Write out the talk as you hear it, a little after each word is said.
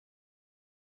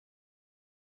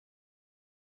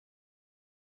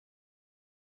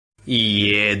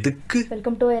எதுக்கு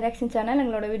welcome to reaction channel.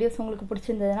 எங்களோட videos உங்களுக்கு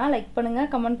பிடிச்சிருந்ததுன்னா லைக் பண்ணுங்க,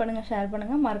 கமெண்ட் பண்ணுங்க, ஷேர்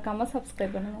பண்ணுங்க, மறக்காம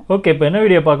சப்ஸ்கிரைப் பண்ணுங்க. ஓகே, இப்போ என்ன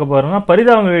வீடியோ பார்க்க போறோம்னா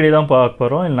பரிதாபங்கள் வீடியோ தான் பார்க்க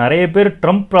போறோம். நிறைய பேர்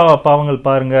ட்ரம்ப் பாவங்கள்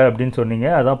பாருங்க அப்படின்னு சொன்னீங்க,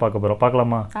 அதான் பார்க்க போறோம்.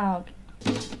 பார்க்கலாமா? ஓகே.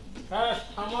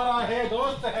 हमारा है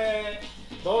दोस्त है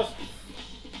दोस्त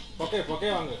ஓகே ஓகே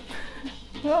வாங்க.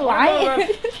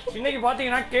 இன்னைக்கு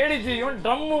பாத்தீங்கன்னா கேடிஜியும்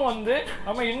ட்ரம்மும் வந்து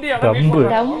நம்ம இந்தியால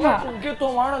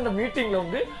முக்கியத்துவமான அந்த மீட்டிங்ல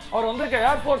வந்து அவர் வந்திருக்க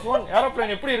ஏர்ஃபோர்ஸ் 1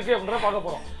 ஏரோப்ளேன் எப்படி இருக்கு அப்படின்றத பார்க்க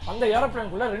போறோம். அந்த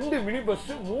ஏரோப்ளேனுக்குள்ள 2 மினி பஸ்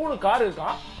 3 கார்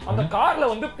இருக்கான். அந்த கார்ல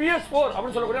வந்து PS4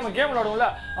 அப்படின்னு சொல்லக்கூடிய நம்ம கேம் விளையாடுவோம்ல,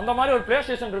 அந்த மாதிரி ஒரு பிளே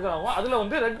ஸ்டேஷன் இருக்கிறாங்க. அதுல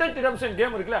வந்து ரெட் டெட் ரிடெம்ப்ஷன்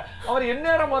கேம் இருக்குல்ல, அவர்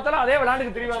எந்நேரம் பார்த்தாலும் அதே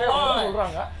விளையாண்டுக்கு தெரிவாரு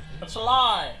சொல்றாங்க. It's a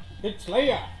lie. It's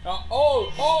lie.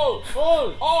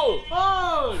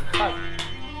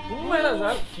 உண்மையில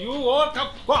sir you woke up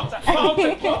post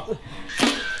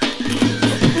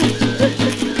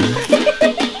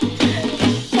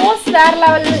வேற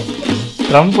லெவல்.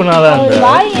 ட்ரம்ப்னால அந்த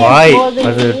வாய்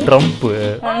அது Trump.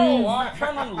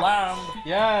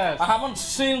 Yes, I haven't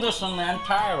seen this in my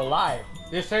entire life.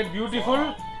 This side beautiful.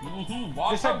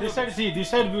 This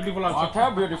side beautiful also. What a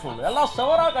beautiful. எல்லாம்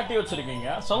சவரா கட்டி வச்சிருக்கீங்க.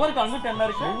 சவருக்கு அங்கிட்டு என்ன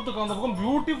இருக்கு? சவுத்துக்கு அந்த பக்கம்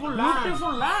beautiful land.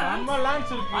 நம்ம lands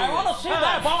இருக்கு. I want to see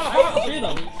that.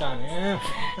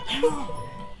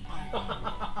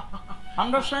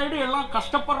 அந்த சைடு எல்லாம்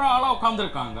கஷ்டப்படுற ஆளா உட்கார்ந்து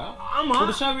இருக்காங்க. ஆமா,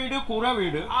 புதுசா வீடு கூரை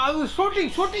வீடு. அது ஷூட்டிங்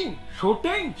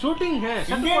है.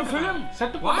 Indian film.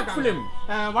 Set What film?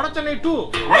 Vada Chennai 2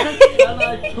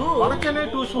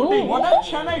 shooting.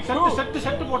 Vada Chennai 2 set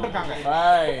போட்டுருக்காங்க.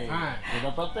 இத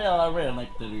பத்தி எல்லாமே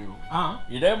எனக்கு தெரியும்.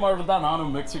 இதே மாதிரி தான்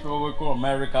நானும் மெக்சிகோவுக்கும்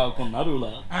அமெரிக்காவுக்கும் நடுவுல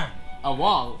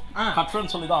வால்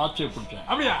கட்டுறேன்னு சொல்லி தான் ஆட்சியை பிடிச்சேன்.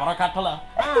 அப்படியா? வர கட்டல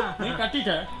நீ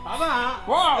கட்டிட்ட. அதான்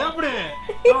எப்படி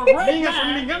நீங்க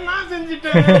சொன்னீங்க, நான்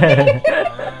செஞ்சிட்டேன்.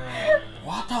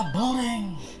 What a building.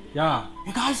 Yeah,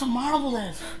 you guys are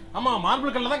marvelous. ஆமா,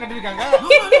 மார்பிள் கல்ல தான் கட்டிருக்காங்க.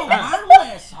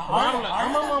 Marvelous.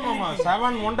 ஆமா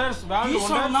 7 wonders, world These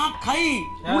are wonders. not கை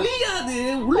உளியாது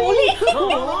உளி. No,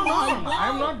 I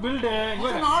am not building.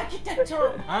 It's an architecture.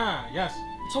 Yes,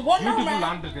 It's a wonder, beautiful man.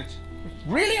 land sketch.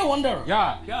 Really a wonder. Yeah,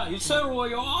 It's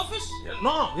your office.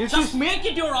 no, this Just is make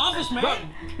it your office, man.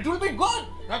 It will be good.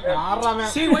 ஆறாமே.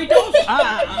 See White House.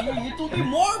 It will be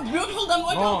more beautiful than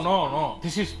White House. No,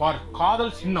 this is for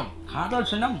காதல் சின்னம். காதல்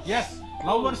சின்னம். Yes,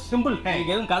 lover symbol. Hey,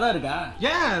 எதுவும் கதை இருக்கா?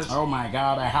 Yes. Oh my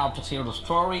God, I have to hear the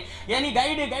story. Any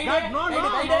guide? No,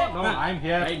 I'm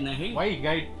here. Guide nahi. Why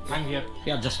guide? I'm here.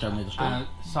 Yeah, just tell me the story.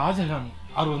 Shahjahan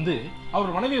அவர் வந்து அவர்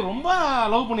மனைவியை ரொம்ப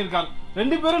love பண்ணிருக்காரு.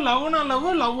 2 பேரும் love.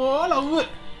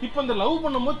 இப்ப அந்த லவ்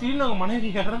பண்ணும்போது திடீர்னு அவங்க மனைவி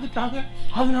இறந்துட்டாங்க.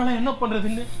 அதனால என்ன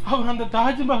பண்றதுன்னு அவர் அந்த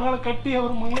தாஜ்மஹாலை கட்டி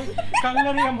அவர் மனைவி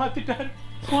கல்லறையா மாத்திட்டாரு.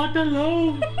 What a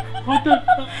love.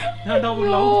 நான் ஒரு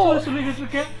லவ் ஸ்டோரி சொல்லிட்டு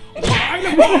இருக்கேன்.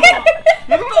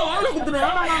 எதுக்கு வாயில குத்துறே?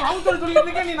 நான் லவ் ஸ்டோரி சொல்லிட்டு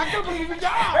இருக்கேன், நீ நக்கல் பண்ணிட்டு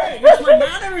இருக்கியா? It's my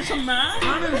mannerism, man.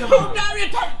 How dare you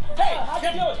talk? Hey,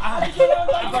 get you.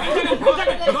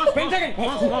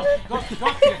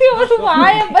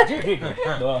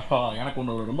 எனக்கு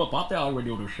ஒன்று ரொம்ப பார்த்தே ஆக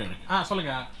வேண்டிய ஒரு விஷயம் இருக்கு.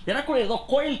 சொல்லுங்க. எனக்கு ஏதோ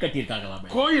கோயில் கட்டியிருக்காங்களா?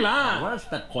 கோயிலா?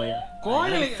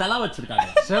 கோயில் சிலை வச்சிருக்காங்க.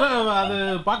 சிலை அது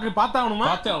பார்த்தாகணுமா?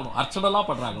 பார்த்தே ஆகணும். அர்ச்சனைலாம்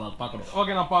பண்றாங்களா? அது பார்க்கணும்.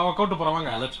 ஓகே, நான் கூட்டு போறேன்.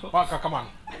 வாங்க, let's go. Come on.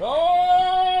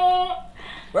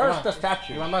 Where is the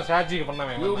statue? இவன் தான் ஸ்டாச்சுக்கு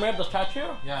பண்ணவே. You made the statue?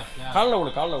 Yeah. கால்ல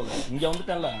விடு. இங்க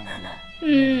வந்துட்டேன்ல.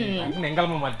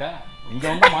 எங்கலமா மாட்ட. இங்க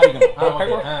வந்து மாறிக்கணும்.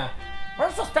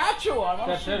 Where's the statue?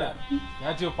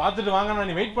 ஸ்டாச்சு பார்த்துட்டு வாங்க,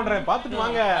 நான் வெயிட் பண்றேன். பார்த்துட்டு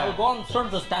வாங்க. I'll go and search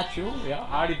the statue. Yeah.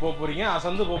 ஆடி போறீங்க,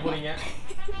 அசந்து போறீங்க.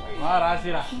 வா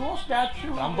ராசிரா. No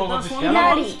statue.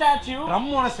 statue.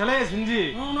 ரம்மோட சிலையை செஞ்சு.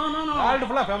 No. வேர்ல்ட்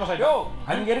ஃபுல்லா ஃபேமஸ் ஆயிடும்.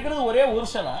 அங்க இருக்கிறது ஒரே ஒரு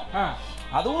சிலை.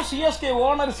 அதுவும் CSK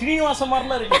ஓனர் ஸ்ரீனிவாசன்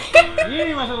மாதிரில இருக்கு.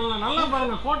 ஸ்ரீனிவாசன் நல்லா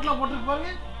பாருங்க, கோட்ல போட்டுட்டு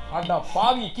பாருங்க. அட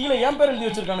பாவி, கீழ ஏன் பேர் எழுதி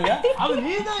வச்சிருக்கானுங்க? அது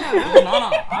நீதான். நானா?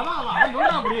 அதான்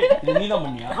சொல்றேன் அப்படியே. இது நீதான்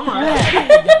பண்ணியா?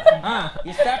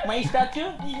 Is that my statue?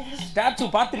 Statue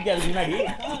பாத்திருக்கியா? அதுக்கு முன்னாடி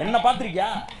என்ன பாத்திருக்கியா?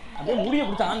 அப்படியே முடிய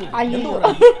பிடிச்ச ஆண்டு.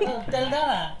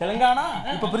 தெலுங்கானா?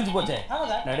 இப்ப பிரிஞ்சு போச்சே.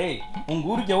 டேய், உங்க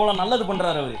ஊருக்கு எவ்வளவு நல்லது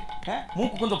பண்றாரு அவரு.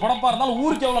 மூக்கு கொஞ்சம் படப்பா இருந்தாலும்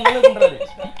ஊருக்கு எவ்வளவு நல்லது பண்றாரு.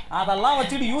 அதெல்லாம்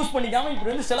வச்சுட்டு யூஸ் பண்ணிக்காம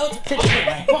இப்படி வந்து செலவு.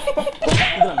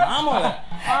 இதுல நாம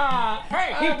I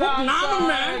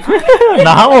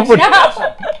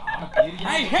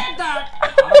hate that.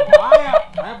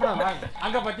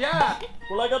 அங்க பாத்தியா?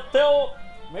 உலகத்தில்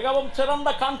மிகவும் சிறந்த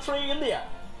country இந்தியா.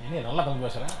 என்ன நல்லா தமிழ்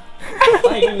பேசுறேன்.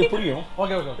 எனக்கு புரியும்.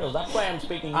 Okay. That's why I'm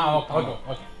speaking. Okay.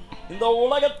 இந்த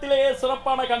உலகத்திலே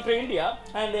சிறப்பான country இந்தியா.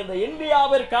 and இந்த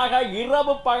இந்தியாவிற்காக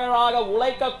இரவு பகலாக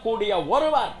உழைக்கக்கூடிய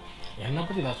ஒருவர். என்ன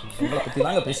பத்தி நான் சொல்றேன். உங்களை பத்தி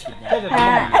தாங்க பேசிக்கிட்டேன்.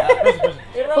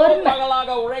 இரவு பகலாக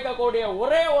உழைக்கக்கூடிய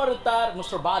ஒரே ஒருத்தர்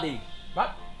மிஸ்டர் பாதி.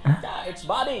 It's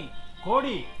பாதி.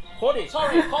 கோடி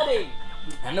சாரி கோடி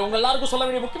and உங்க எல்லாருக்கும் சொல்ல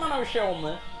வேண்டிய முக்கியமான விஷயம்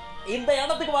ஒண்ணு இந்த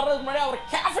இடத்துக்கு வர்றதுக்கு முன்னாடி அவர்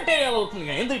கேஃபேட்டேரியால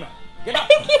ஊத்துங்க எந்திரிங்க get up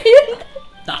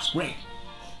that's great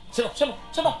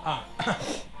sit up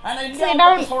and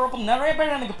இந்தியாவுக்கு சொல்றப்ப நிறைய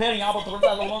பேர் எனக்கு பேர் ஞாபகத்துக்கு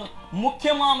வருது அதுல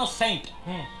முக்கியமான செயின்ட்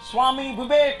சுவாமி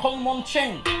விவேக் கொல்மோன்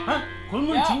சிங்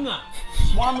கொல்மோன் சிங்கா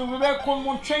स्वामी विवेक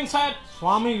कोलमोन सिंह साहब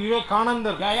स्वामी विवेकानंद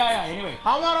या anyway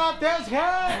हमारा देश है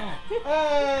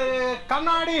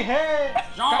कन्नाडी है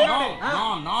no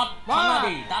not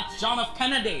Kennedy that's John F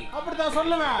Kennedy அப்படிதான்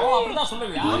சொல்லுவேன் ஓ அப்படிதான்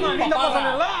சொல்லுவியா நீ தப்பா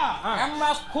சொல்லல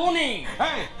MS கோனி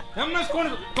ஏய் MS கோனி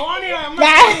கோனியா MS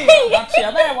that's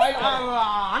அதே வாய்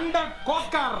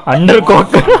அண்டர்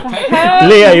கோக்கர்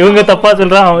இல்லையா இவங்க தப்பா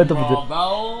சொல்றான் அவன் தப்பு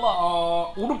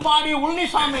உடுப்பாடி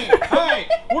உள்னிசாமி ஏய்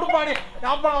உடுப்பாடி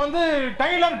அப்ப வந்து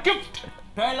டைலர்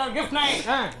கிஃப்ட் நை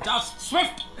ஜஸ்ட்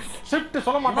ஸ்விஃப்ட்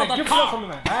சொல்ல மாட்டேன் கிஃப்ட்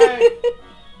சொல்லுவேன் ஏய்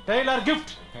tailor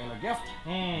gift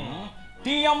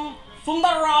DM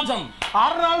Sundararajan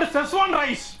Arnold schezwan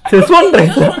rice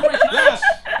yes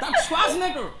that's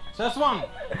Schwarzenegger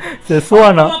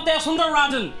செஸ்வானா Parpumathe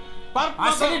Sundararajan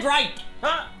I said it right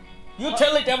you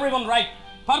tell it everyone right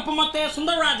Parpumathe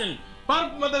Sundararajan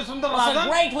is a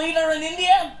great leader in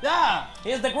India yeah he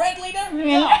is the great leader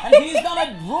and he is going to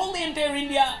rule the entire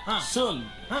India soon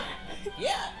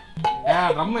yeah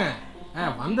rum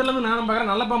வந்தல இருந்து நானும்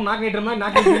பார்க்கறேன் நல்ல bomb நாக்கு நீட்டற மாதிரி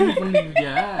நாக்கு பண்ணிட்டு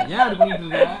இருக்கியா ஏன் அப்படி பண்ணிட்டு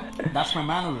இருக்க that's my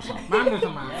mannerism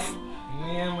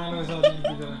நீ mannerism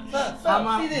வச்சிட்டு இருக்க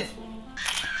ஆமா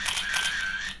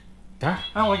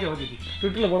ஓகே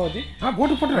ட்விட்டர்ல போட வச்சி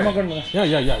போட்டு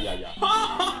யா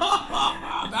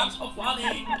that's so funny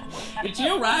it's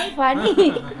you right funny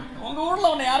உங்க ஊர்ல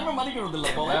உன்னை யாருமே மதிக்கிறது இல்ல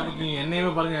போல நீ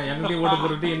என்னையே பாருங்க என்கிட்ட ஓட்டு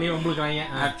போட்டுட்டு என்னையே வம்புக்குறாங்க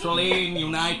actually in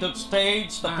United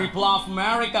States the people of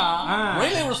America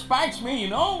really respects me you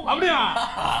know அப்படியே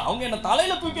அவங்க என்ன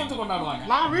தலையில தூக்கி வச்சு கொண்டாடுவாங்க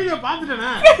நான் வீடியோ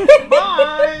பார்த்துட்டேனே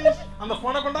பை அந்த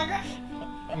போனை கொண்டாங்க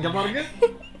இங்க பாருங்க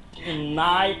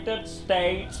United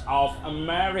States of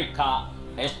America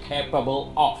is capable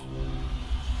of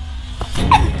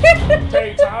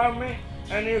States Army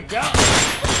and you got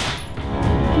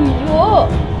yo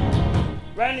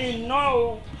when you know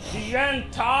the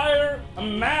entire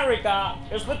America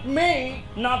is with me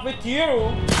not with you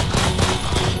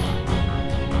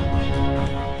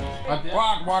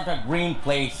what a green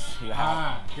place you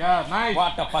have yeah nice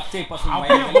what a பச்சை பசுமை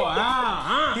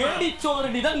தேடி சோறு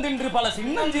நிதம் தின்று பல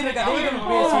சின்னஞ்சிறு கதைகள்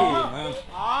பேசி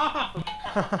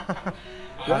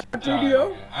what video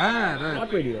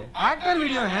actor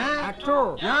video hai actor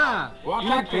yeah what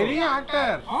a பெரிய actor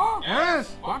yes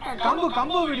what a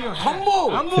கம்பு video கம்பு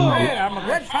I'm a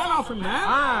great fan of him man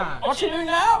what's he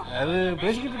doing now அது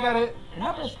பேசிக்கிட்டு இருக்காரு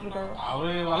என்ன பேசிட்டு இருக்காரு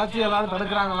அவரு வளர்ச்சி எல்லாரும்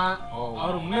தடுக்கறாங்களாம்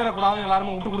அவர் முன்னேற கூடாது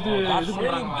எல்லாரும் விட்டு கொடுத்து இது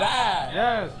பண்றாங்க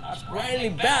yes that's really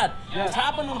bad it's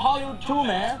happened in Hollywood too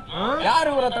man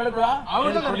யார் இவரை தடுக்கறா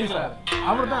அவர்தான் ப்ரொடியூசர்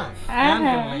அவர்தான்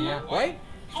why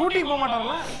ஷூட்டிங் போக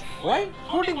மாட்டாங்களா why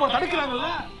ஷூட்டிங் போற தடுக்கறாங்கல்ல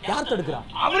யார் தடுக்கறா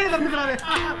அவரே தடுக்கறாரு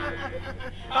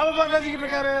அவர் தான் பேசிக்கிட்டு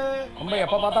இருக்காரு ரொம்ப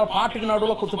எப்ப பார்த்தாலும் பாட்டுக்கு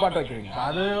நடுவுல குத்து பாட்டு வைக்கிறீங்க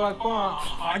அது வரைக்கும்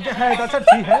that's a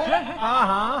tea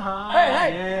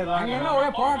அங்க என்ன ஒரே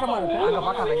போராட்டமா இருக்கு அங்க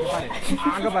பாக்காத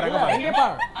இங்க பாரு இங்க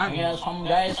பாரு some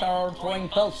guys are throwing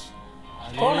pills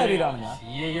கோனரிறாங்க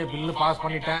CAA bill pass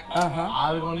பண்ணிட்டேன்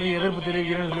அதுக்கு வந்து எதிர்ப்பு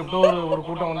தெரிவிக்கிறேன்னு சொல்லிட்டு ஒரு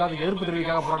கூட்டம் வந்து அதுக்கு எதிர்ப்பு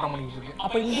தெரிவிக்காக போராட்டம் பண்ணிட்டு இருக்கு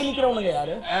அப்ப இங்க நிக்கிறவங்க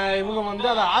யாரு இவங்க வந்து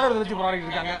அதை ஆதரவு தெரிவிச்சு போராடிட்டு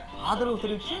இருக்காங்க ஆதரவு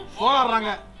தெரிவிச்சு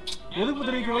போராடுறாங்க எதிர்ப்பு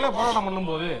தெரிவிக்கல போராட்டம்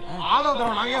பண்ணும்போது ஆதரவு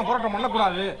தர நாங்க ஏன் போராட்டம்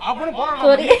பண்ணக்கூடாது அப்படின்னு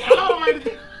போராட்டம்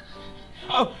ஆயிடுச்சு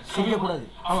செய்யக்கூடாது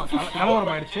ஆமா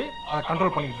கலவரம் ஆயிடுச்சு அதை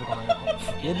கண்ட்ரோல் பண்ணிட்டு இருக்காங்க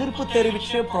எதிர்ப்பு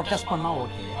தெரிவிச்சு ப்ரொடெஸ்ட் பண்ணா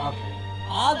ஓகே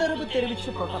ஆதரவு தெரிவிச்சு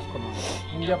ப்ரொடெஸ்ட் பண்ணுவாங்க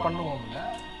இங்க பண்ணுவோம்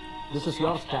this is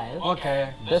your style okay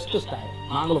best style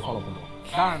நாங்களும் ஃபாலோ பண்ணுவோம்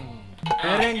டன்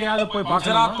வேற எங்கயாவது போய்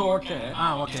குஜராத் ஓகே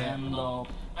okay and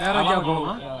வேற எங்கயாவது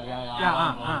போணுமா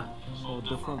so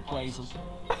different places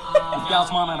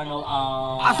வித்தியாசமான இடங்கள்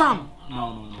அசாம் no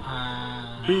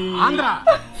ஆந்திரா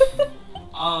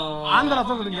ஆந்திரா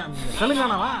சொல்றீங்க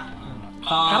தெலுங்கானாவா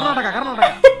கர்நாடகா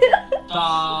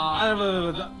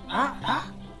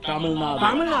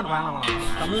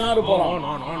தமிழ்நாடு போலாம்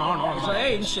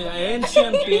it's an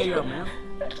ancient area man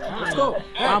let's go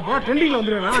போ ட்ரெண்டிங்ல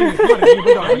வந்துருவேன்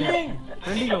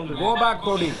ட்ரெண்டிங்ல வந்து go back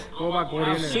Cody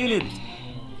I've seen it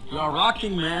you are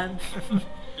rocking man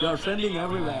you are trending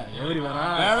everywhere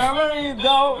wherever you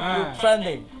go you're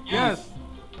trending yes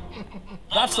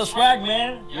that's the swag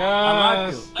man yes I like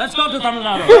you let's go to Tamil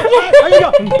Nadu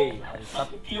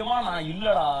சத்தியமா நான்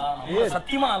இல்லடா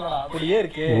சத்தியமா இல்லடா அப்படியே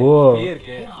இருக்கு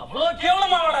அவ்வளவு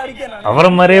கேவலமாடா அடிக்கேன் நான் அவர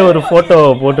மாதிரியே ஒரு போட்டோ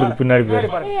போட்டுருக்கு பின்னாடி பேர்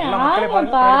எல்லாம் மக்களே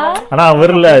பாருங்க ஆனா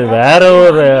அவர் இல்ல வேற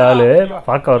ஒரு ஆளு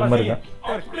பார்க்க வர மாதிரி தான்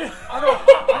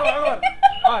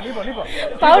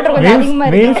பவுடர் கொஞ்சம் அதிகமா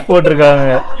இருக்கு. மீல்ஸ்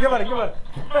போட்டிருக்காங்க. இங்க பாரு இங்க பாரு.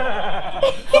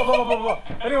 போ.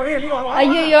 நீங்க வாங்க.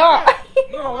 ஐயோ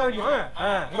இங்க பாருங்க.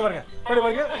 இங்க பாருங்க.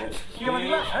 பாருங்க. இங்க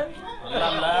பாருங்க.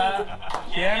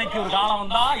 யானைக்கு ஒரு காலம்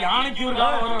வந்தா யானைக்கு ஒரு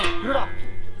காலம் வரும். இருடா.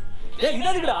 ஏய் இது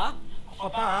எதுக்குடா?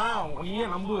 அப்பதான் நீயே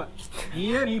நம்புவ.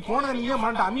 நீ போன நீயே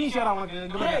மாட்ட அமீஷாரா உனக்கு.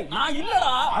 ஏய் நான்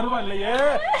இல்லடா. அருவா இல்லையே.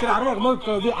 சரி அருவா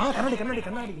இது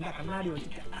கண்ணாடி இந்த கண்ணாடி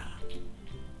வச்சுட்டேன்.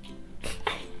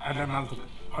 அட நாள்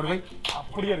அருவை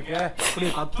அப்படியே இருக்கு.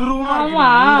 அப்படியே கத்துருவமா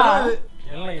இருக்கு.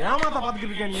 எல்லாம் ஏமாத்த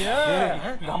பாத்துக்கிட்டு இருக்க நீ.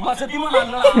 அம்மா சத்தியமா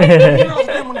நான்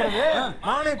பண்றது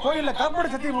நானே கோயில்ல கப்படி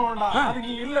சத்தியம் பண்ணுவேன்டா. அது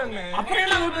நீ இல்லன்னு அப்படியே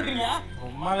நான் விட்டுறீங்க.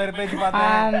 அம்மா வேற பேசி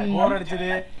பார்த்தேன். போர் அடிச்சது.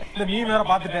 இந்த மீ வேற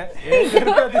பாத்துட்டேன்.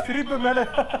 சிரிப்பு மேல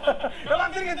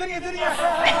எல்லாம் தெரியுங்க.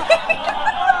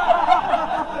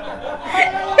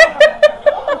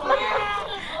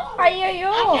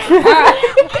 ஐயோ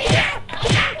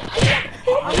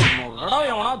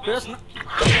எவனா பேசுன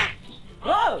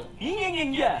நீங்க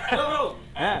இங்க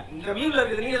இந்த வீட்ல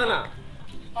இருக்குது நீங்க தானா?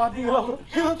 பாத்தீங்களா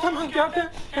இதான் நான் கேட்டேன்.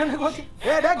 எனக்கு ஓகே.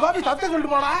 டேய் கோபி சப்ஸ்கிரைப்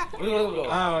பண்ணிட்டு போடா.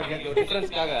 ஓகே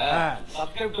டிஃபரன்ஸ்க்காக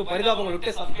சப்ஸ்கிரைப் டு பரிதாபங்கள்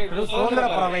விட்டு சப்ஸ்கிரைப் டு சுதந்திர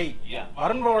பறவை.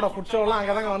 வருண்போட ஃபுட் ஷோலாம்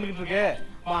அங்கதாங்க வந்துகிட்டு இருக்கு.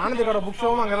 ஆனந்தியோட புக்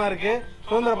ஷோவும் அங்கதான் இருக்கு.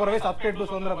 சுதந்திர பறவை சப்ஸ்கிரைப் டு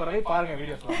சுதந்திர பறவை பாருங்க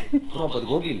வீடியோஸ். ப்ரோ அது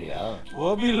கோபி இல்லையா?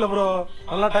 கோபி இல்ல ப்ரோ.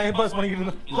 நல்லா டைம் பாஸ் பண்ணிக்கிட்டு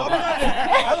இருந்தேன்.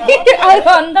 அது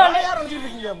வந்தோனே யார் வந்துட்டு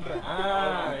இருக்கீங்க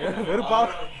அப்படின்ற வெறுப்பா.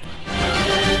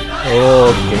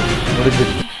 ஓகே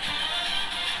முடிஞ்சிருச்சு.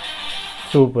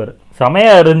 சூப்பர்,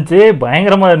 செமையா இருந்துச்சு,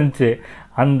 பயங்கரமா இருந்துச்சு.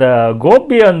 அந்த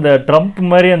கோபி அந்த ட்ரம்ப்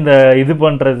மாதிரி அந்த இது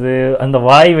பண்றது, அந்த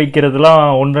வாய் வைக்கிறதுலாம்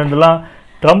ஒன்று ரெண்டுலாம்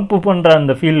ட்ரம்ப் பண்ற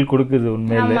அந்த ஃபீல் கொடுக்குது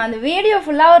உண்மையிலே. அந்த வீடியோ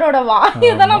ஃபுல்லா அவரோட வாயை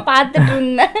தான் நான் பார்த்துட்டு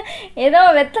இருந்தேன். ஏதோ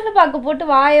வெத்தலை பாக்கு போட்டு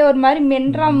வாயை ஒரு மாதிரி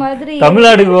மென்றா மாதிரி.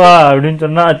 தமிழ்நாடுக்கு வா அப்படின்னு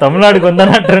சொன்னா தமிழ்நாடுக்கு வந்தா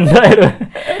நான் ட்ரெண்ட் ஆயிடுவேன்.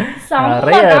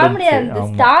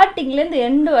 ஸ்டார்டிங்ல இருந்து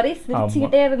எண்ட் வரை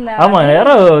சிரிச்சுக்கிட்டே இருந்தேன். ஆமா,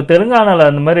 யாரோ தெலுங்கானால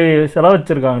அந்த மாதிரி செலவு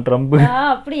வச்சிருக்காங்க ட்ரம்ப்.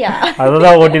 அப்படியா?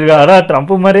 அததான் ஓட்டிருக்காங்க. அதான்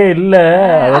ட்ரம்ப் மாதிரியே இல்ல,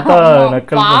 அதத்தான்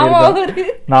நக்கல்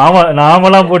பண்ணிருக்காங்க.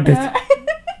 நாமெல்லாம் போட்டு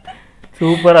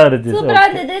சூப்பரா இருந்துச்சு. சூப்பரா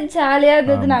இருந்தது, ஜாலியா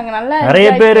இருந்தது. நாங்க நல்லா நிறைய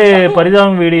பேர்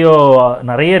பரிதாபம் வீடியோ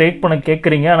நிறைய ரேட் பண்ண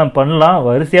கேக்குறீங்க. ஆனா பண்ணலாம்,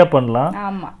 வரிசையா பண்ணலாம்.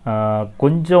 ஆமா,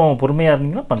 கொஞ்சம் பொறுமையா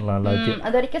இருந்தீங்கன்னா பண்ணலாம். எல்லாத்தையும்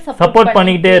அது வரைக்கும் சப்போர்ட்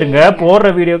பண்ணிக்கிட்டே இருங்க.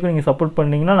 போடுற வீடியோக்கு நீங்க சப்போர்ட்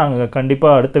பண்ணீங்கன்னா நாங்க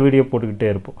கண்டிப்பா அடுத்த வீடியோ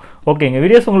போட்டுக்கிட்டே இருப்போம். ஓகே, எங்க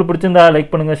வீடியோஸ் உங்களுக்கு பிடிச்சிருந்தா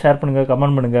லைக் பண்ணுங்க, ஷேர் பண்ணுங்க,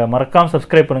 கமெண்ட் பண்ணுங்க, மறக்காம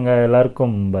சப்ஸ்கிரைப் பண்ணுங்க.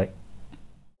 எல்லாருக்கும் பாய்.